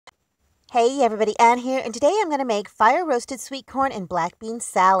Hey everybody, Ann here, and today I'm going to make fire roasted sweet corn and black bean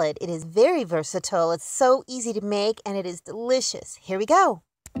salad. It is very versatile, it's so easy to make, and it is delicious. Here we go.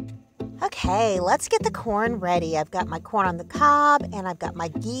 Okay, let's get the corn ready. I've got my corn on the cob and I've got my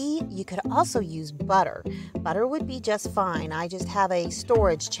ghee. You could also use butter. Butter would be just fine. I just have a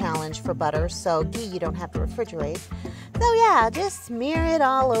storage challenge for butter, so ghee you don't have to refrigerate. So yeah, just smear it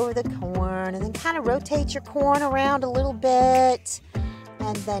all over the corn and then kind of rotate your corn around a little bit.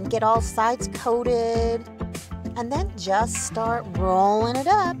 And then get all sides coated, and then just start rolling it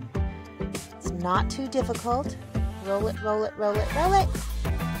up. It's not too difficult. Roll it, roll it, roll it, roll it,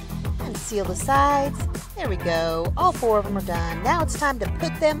 and seal the sides. There we go. All 4 of them are done. Now it's time to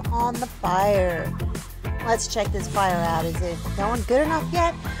put them on the fire. Let's check this fire out. Is it going good enough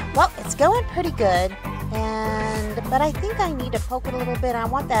yet? Well, it's going pretty good, but I think I need to poke it a little bit. I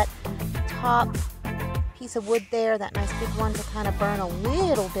want that top piece of wood there, that nice big one, to kind of burn a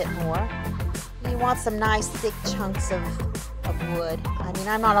little bit more. You want some nice thick chunks of wood. I mean,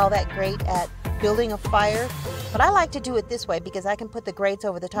 I'm not all that great at building a fire, but I like to do it this way because I can put the grates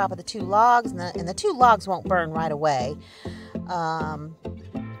over the top of the 2 logs, and the 2 logs won't burn right away.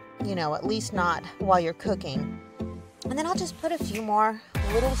 You know, at least not while you're cooking. And then I'll just put a few more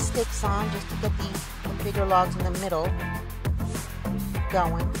little sticks on just to get the bigger logs in the middle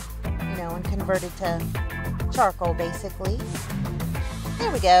going, you know, and convert it to charcoal basically.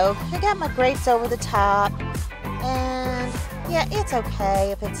 There we go. I got my grates over the top, and yeah, it's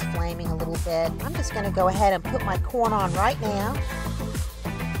okay if it's flaming a little bit. I'm just going to go ahead and put my corn on right now.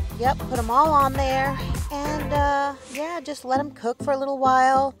 Yep, put them all on there, and yeah, just let them cook for a little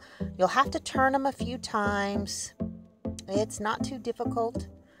while. You'll have to turn them a few times. It's not too difficult.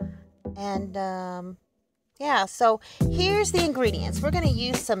 And yeah, so here's the ingredients. We're going to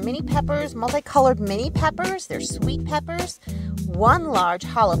use some mini peppers, multicolored mini peppers. They're sweet peppers. 1 large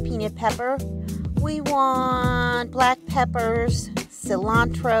jalapeno pepper. We want black peppers,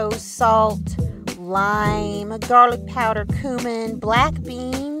 cilantro, salt, lime, garlic powder, cumin, black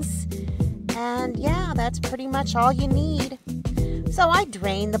beans. And yeah, that's pretty much all you need. So I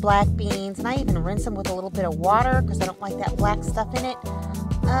drain the black beans, and I even rinse them with a little bit of water because I don't like that black stuff in it.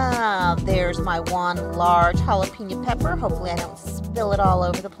 There's my 1 large jalapeno pepper. Hopefully I don't spill it all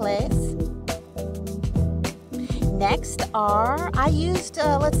over the place. Next I used,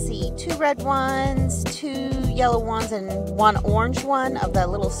 let's see, 2 red ones, 2 yellow ones, and 1 orange one of the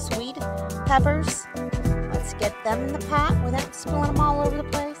little sweet peppers. Let's get them in the pot without spilling them all over the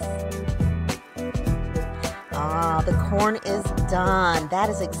place. The corn is done. That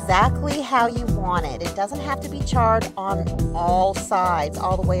is exactly how you want it. It doesn't have to be charred on all sides,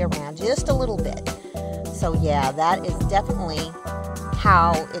 all the way around, just a little bit. So yeah, that is definitely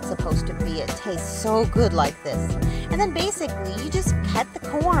how it's supposed to be. It tastes so good like this. And then basically, you just cut the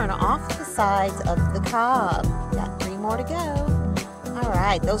corn off the sides of the cob. Got 3 more to go. All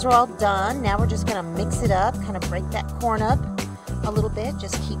right, those are all done. Now we're just gonna mix it up, kind of break that corn up a little bit.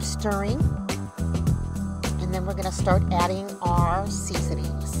 Just keep stirring. And then we're going to start adding our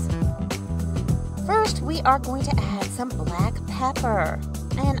seasonings. First, we are going to add some black pepper.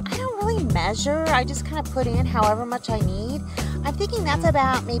 And I don't really measure. I just kind of put in however much I need. I'm thinking that's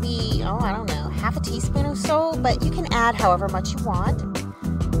about maybe, I don't know, half a teaspoon or so. But you can add however much you want.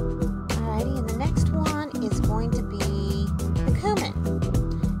 Alrighty, and the next one is going to be the cumin.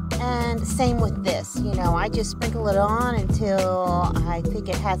 And same with this. You know, I just sprinkle it on until I think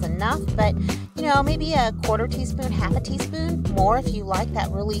it has enough. But you know, maybe a 1/4 teaspoon, half a teaspoon more if you like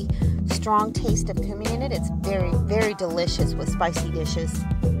that really strong taste of cumin in it. It's very, very delicious with spicy dishes.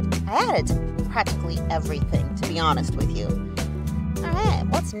 I added practically everything, to be honest with you. All right,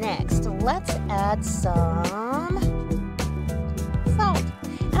 what's next? Let's add some salt.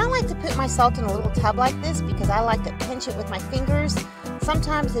 And I like to put my salt in a little tub like this because I like to pinch it with my fingers.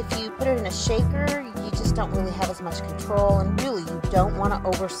 Sometimes if you put it in a shaker, you just don't really have as much control, and really you don't want to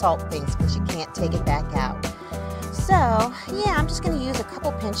oversalt things because you can't take it back out. So yeah, I'm just going to use a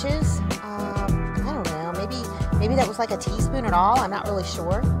couple pinches. I don't know, maybe that was like a teaspoon at all. I'm not really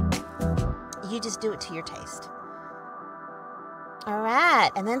sure. You just do it to your taste. All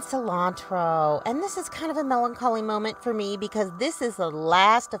right, and then cilantro. And this is kind of a melancholy moment for me because this is the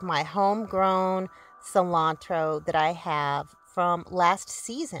last of my homegrown cilantro that I have from last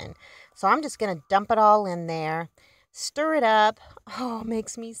season. So I'm just going to dump it all in there, stir it up. Oh, it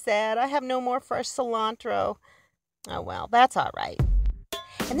makes me sad. I have no more fresh cilantro. Oh, well, that's all right.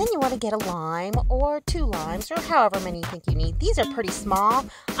 And then you want to get a lime or 2 limes or however many you think you need. These are pretty small.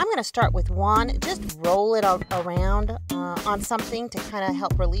 I'm going to start with 1. Just roll it around on something to kind of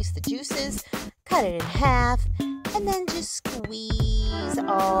help release the juices. Cut it in half. and then just squeeze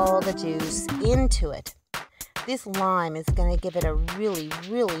all the juice into it. This lime is going to give it a really,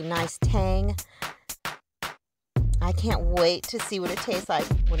 really nice tang. I can't wait to see what it tastes like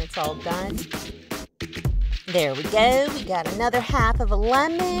when it's all done. There we go. We got another half of a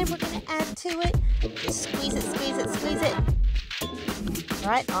lemon we're going to add to it. Just squeeze it, squeeze it, squeeze it.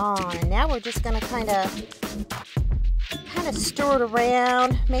 Right on. And now we're just going to kind of stir it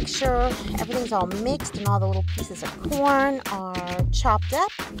around. Make sure everything's all mixed and all the little pieces of corn are chopped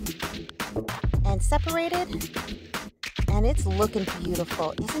up and separated. And it's looking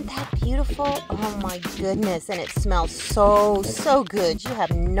beautiful. Isn't that beautiful? Oh my goodness. And it smells so, so good. You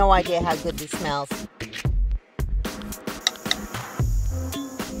have no idea how good this smells.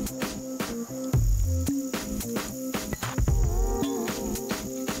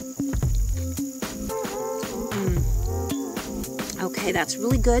 Okay, that's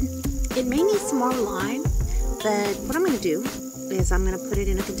really good. It may need some more lime, but what I'm going to do is I'm going to put it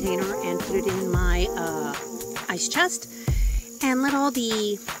in a container and put it in my ice chest and let all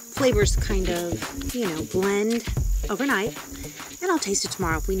the flavors kind of, you know, blend overnight. And I'll taste it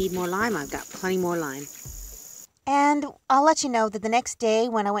tomorrow. If we need more lime, I've got plenty more lime. And I'll let you know that the next day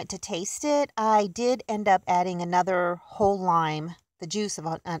when I went to taste it, I did end up adding another whole lime, the juice of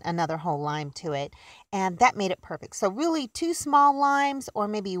another whole lime to it, and that made it perfect. So really 2 small limes or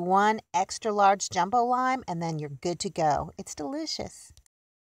maybe 1 extra large jumbo lime, and then you're good to go. It's delicious.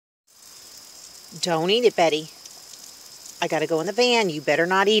 Don't eat it, Betty. I gotta go in the van. You better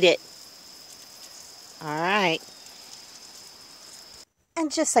not eat it. All right.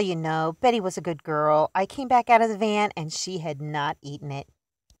 And just so you know, Betty was a good girl. I came back out of the van and she had not eaten it.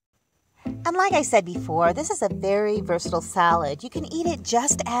 And like I said before, this is a very versatile salad. You can eat it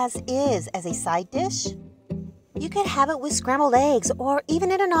just as is, as a side dish. You could have it with scrambled eggs or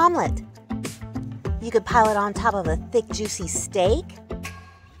even in an omelet. You could pile it on top of a thick, juicy steak.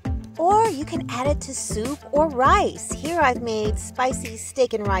 Or you can add it to soup or rice. Here I've made spicy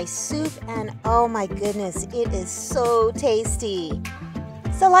steak and rice soup, and oh my goodness, it is so tasty.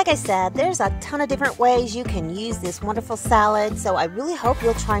 So like I said, there's a ton of different ways you can use this wonderful salad, so I really hope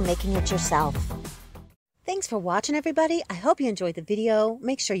you'll try making it yourself. Thanks for watching, everybody. I hope you enjoyed the video.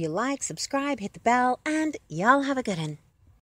 Make sure you like, subscribe, hit the bell, and y'all have a good one.